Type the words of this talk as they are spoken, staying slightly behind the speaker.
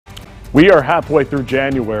We are halfway through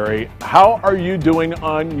January. How are you doing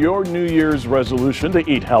on your New Year's resolution to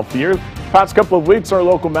eat healthier? Past couple of weeks, our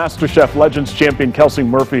local MasterChef Legends champion Kelsey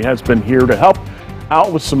Murphy has been here to help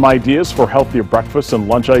out with some ideas for healthier breakfast and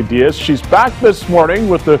lunch ideas. She's back this morning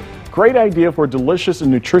with a great idea for a delicious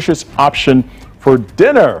and nutritious option for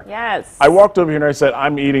dinner. Yes. I walked over here and I said,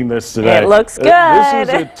 I'm eating this today. It looks good.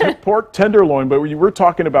 This is a pork tenderloin, but we were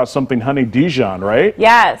talking about something honey Dijon, right?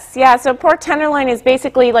 Yes. Yeah. So pork tenderloin is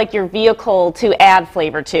basically like your vehicle to add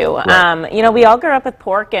flavor to. Right. You know, we all grew up with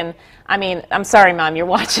pork, and I mean, I'm sorry, Mom, you're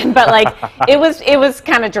watching, but like it was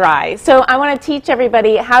kind of dry. So I want to teach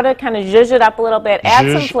everybody how to kind of zhuzh it up a little bit,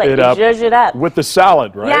 add some flavor, zhuzh it up. With the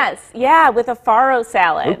salad, right? Yes. Yeah, with a farro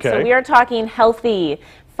salad. Okay. So we are talking healthy.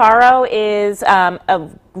 Farro is a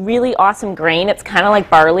really awesome grain. It's kind of like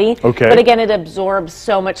barley, okay, but again, it absorbs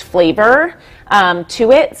so much flavor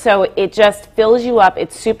to it, so it just fills you up.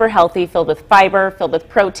 It's super healthy, filled with fiber, filled with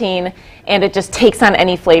protein, and it just takes on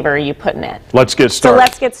any flavor you put in it. Let's get started. So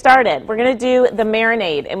let's get started. We're going to do the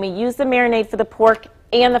marinade, and we use the marinade for the pork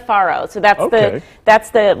and the farro. So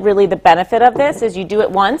that's really the benefit of this, is you do it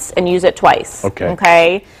once and use it twice.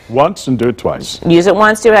 Okay. Once and do it twice. Use it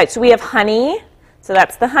once, do it twice. So we have honey. So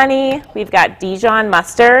that's the honey. We've got Dijon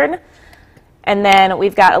mustard, and then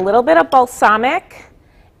we've got a little bit of balsamic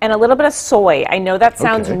and a little bit of soy. I know that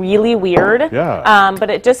sounds really weird, but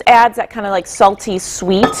it just adds that kind of like salty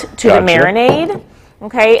sweet to the marinade.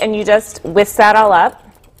 Okay, and you just whisk that all up.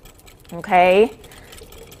 Okay.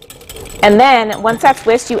 And then once that's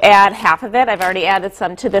whisked, you add half of it. I've already added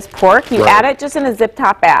some to this pork. You add it just in a zip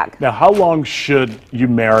top bag. Now, how long should you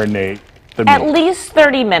marinate the meat? At least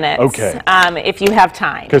 30 minutes, if you have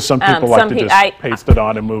time. Because some people like to just paste it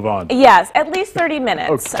on and move on. Yes, at least 30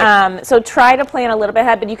 minutes. So try to plan a little bit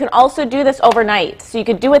ahead, but you can also do this overnight. So you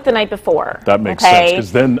could do it the night before. That makes sense,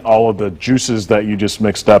 because then all of the juices that you just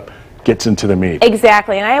mixed up gets into the meat.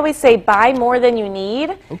 Exactly, and I always say buy more than you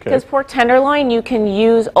need, because pork tenderloin you can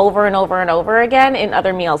use over and over and over again in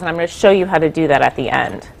other meals, and I'm going to show you how to do that at the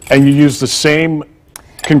end. And you use the same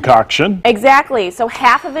concoction? Exactly. So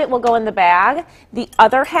half of it will go in the bag. The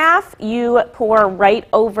other half you pour right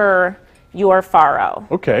over your farro.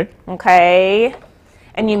 Okay.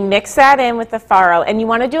 And you mix that in with the farro, and you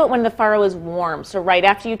want to do it when the farro is warm, so right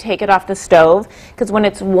after you take it off the stove, because when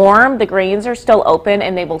it's warm the grains are still open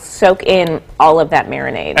and they will soak in all of that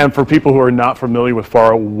marinade. And for people who are not familiar with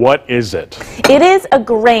farro, what is it? It is a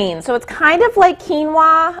grain, so it's kind of like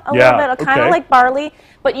quinoa a little bit, kind of like barley,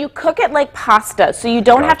 but you cook it like pasta, so you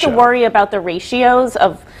don't have to worry about the ratios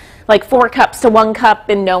of like 4 cups to 1 cup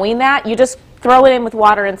and knowing that. You just throw it in with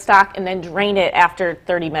water and stock and then drain it after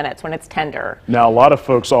 30 minutes when it's tender. Now, a lot of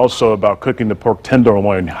folks also about cooking the pork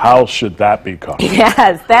tenderloin. How should that be cooked?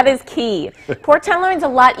 Yes, that is key. Pork tenderloin is a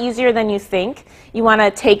lot easier than you think. You want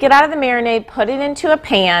to take it out of the marinade, put it into a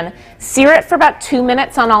pan, sear it for about 2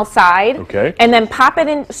 minutes on all sides, and then pop it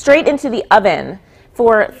in straight into the oven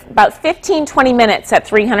for about 15-20 minutes at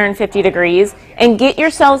 350 degrees, and get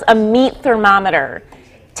yourselves a meat thermometer.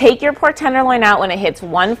 Take your pork tenderloin out when it hits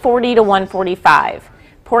 140 to 145.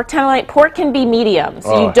 Pork can be medium,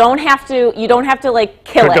 so you don't have to like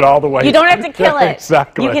kill Cook it all the way. You don't have to kill it.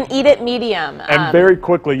 Exactly. You can eat it medium. And very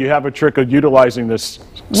quickly, you have a trick of utilizing this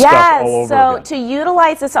stuff all over again. To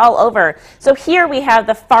utilize this all over. So here we have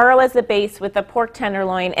the farro as the base with the pork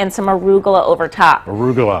tenderloin and some arugula over top.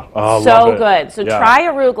 Arugula. Oh, so love it. good. So try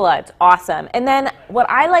arugula. It's awesome. And then what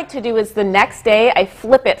I like to do is the next day I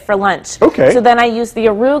flip it for lunch. So then I use the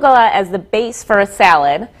arugula as the base for a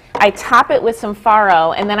salad. I top it with some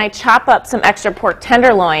farro, and then I chop up some extra pork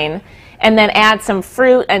tenderloin and then add some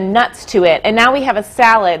fruit and nuts to it. And now we have a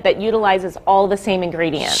salad that utilizes all the same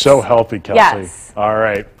ingredients. So healthy, Kelsey. Yes. All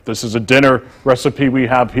right. This is a dinner recipe we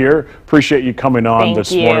have here. Appreciate you coming on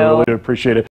this morning. Really appreciate it.